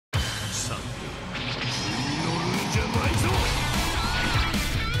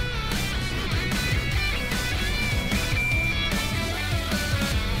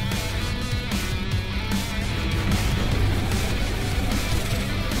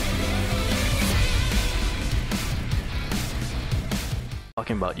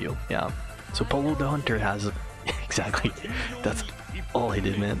Talking about you, yeah. So Polo the Hunter has exactly. That's all he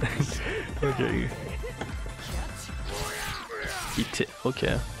did, man. Okay.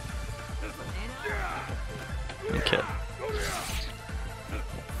 Okay. Okay.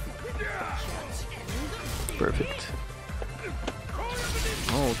 Perfect.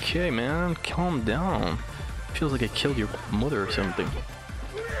 Okay, man, calm down. Feels like I killed your mother or something.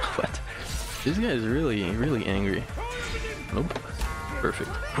 What? This guy is really, really angry. Nope.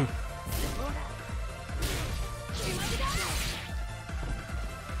 Perfect.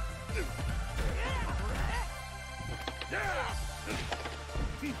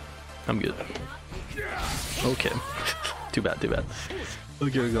 I'm good. Okay. Too bad, too bad.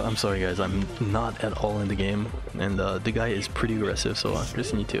 Okay, we go. I'm sorry guys, I'm not at all in the game, and the guy is pretty aggressive, so I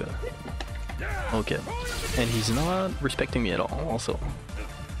just need to... Okay. And he's not respecting me at all, also.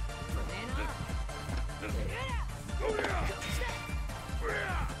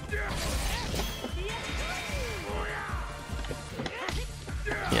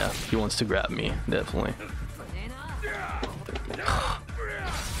 Yeah, he wants to grab me, definitely.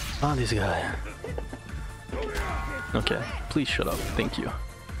 Ah, this guy. Okay, please shut up. Thank you.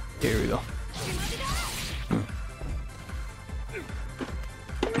 Here we go.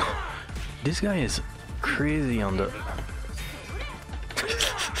 This guy is crazy on the...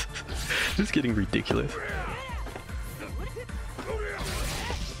 This is getting ridiculous.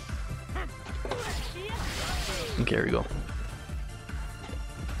 Okay, here we go.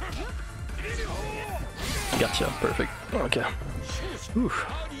 Gotcha, perfect. Okay. Oof.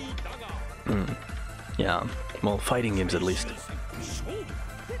 Yeah, well, fighting games at least.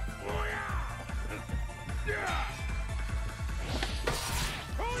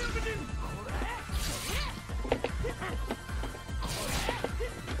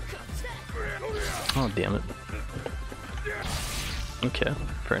 Oh, damn it. Okay,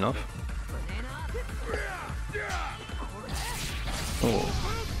 fair enough. Oh.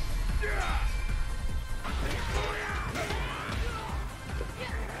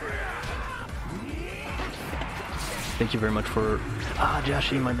 Thank you very much for... Ah,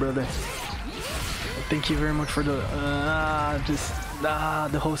 Jashi, my brother. Thank you very much for the...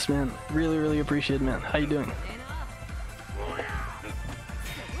 the host, man. Really, really appreciate it, man. How you doing?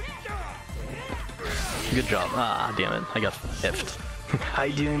 Good job. Ah, damn it. I got effed. How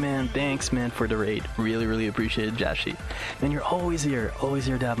you doing, man? Thanks, man, for the raid. Really, really appreciate it, Jashi. Man, you're always here. Always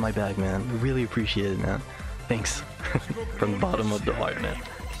here to have my back, man. Really appreciate it, man. Thanks. From the bottom of the heart, man.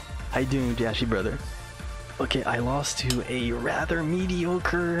 How you doing, Jashi, brother? Okay, I lost to a rather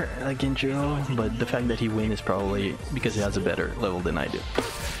mediocre Genjuro, but the fact that he wins is probably because he has a better level than I do.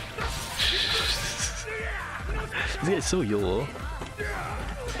 This guy's so YOLO.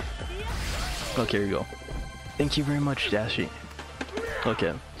 Okay, here we go. Thank you very much, Dashi.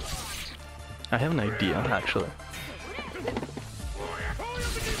 Okay. I have an idea, actually.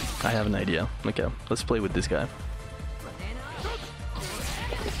 I have an idea. Okay, let's play with this guy.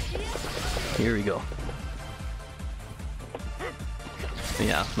 Here we go.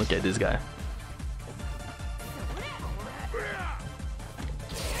 Yeah, look at this guy.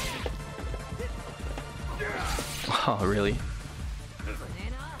 Oh, really?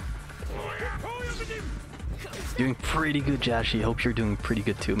 Doing pretty good, Jashi. Hope you're doing pretty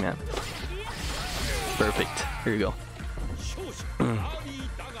good too, man. Perfect. Here you go.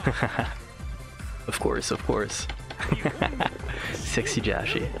 Of course, of course. Sexy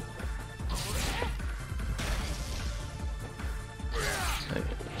Jashi.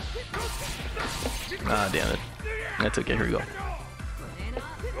 Ah, damn it. That's okay, here we go.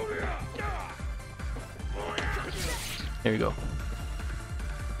 Here we go.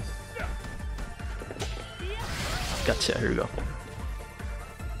 Gotcha, here we go.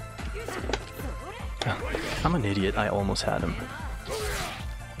 I'm an idiot, I almost had him.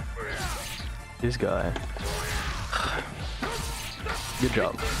 This guy. Good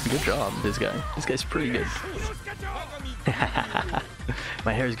job, this guy. This guy's pretty good.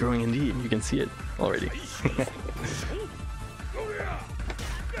 My hair is growing indeed, you can see it already.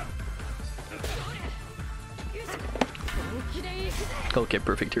 Okay,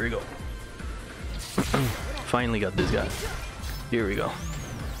 perfect, here we go. Finally got this guy. Here we go.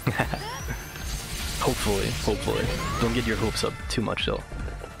 Hopefully. Don't get your hopes up too much though.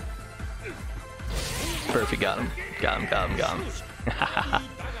 Perfect, got him.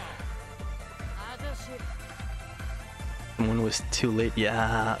 one was too late.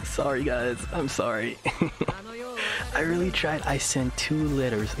 Yeah, sorry guys, I'm sorry. I really tried. I sent two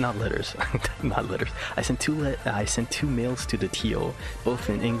letters, not letters, not letters. I sent two mails to the TO, both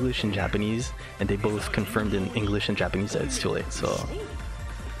in English and Japanese, and they both confirmed in English and Japanese that it's too late. So,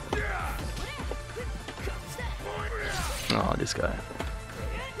 oh, this guy.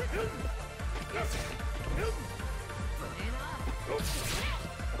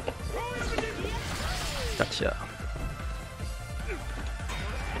 Gotcha.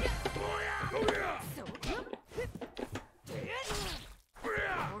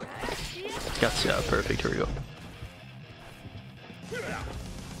 Gotcha, perfect, here we go.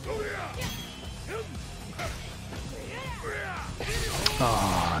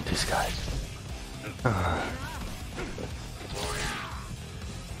 Oh, this guy.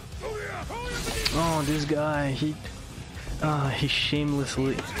 Oh, this guy, he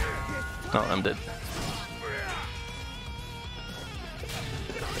shamelessly... Oh, I'm dead.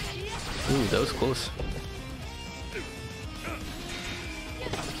 Ooh, that was close.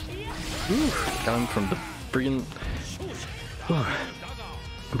 Ooh, got him from the friggin'...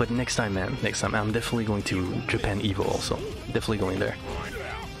 But next time, man, next time, I'm definitely going to Japan Evo also. Definitely going there.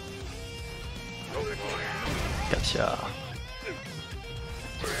 Gotcha.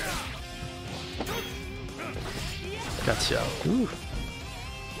 Gotcha. Ooh.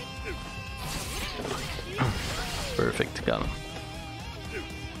 Perfect, got him.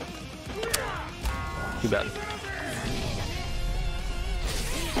 Too bad.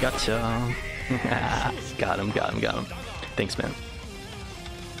 Gotcha. Got him. Thanks, man.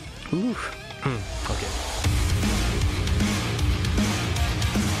 Ooh. Okay.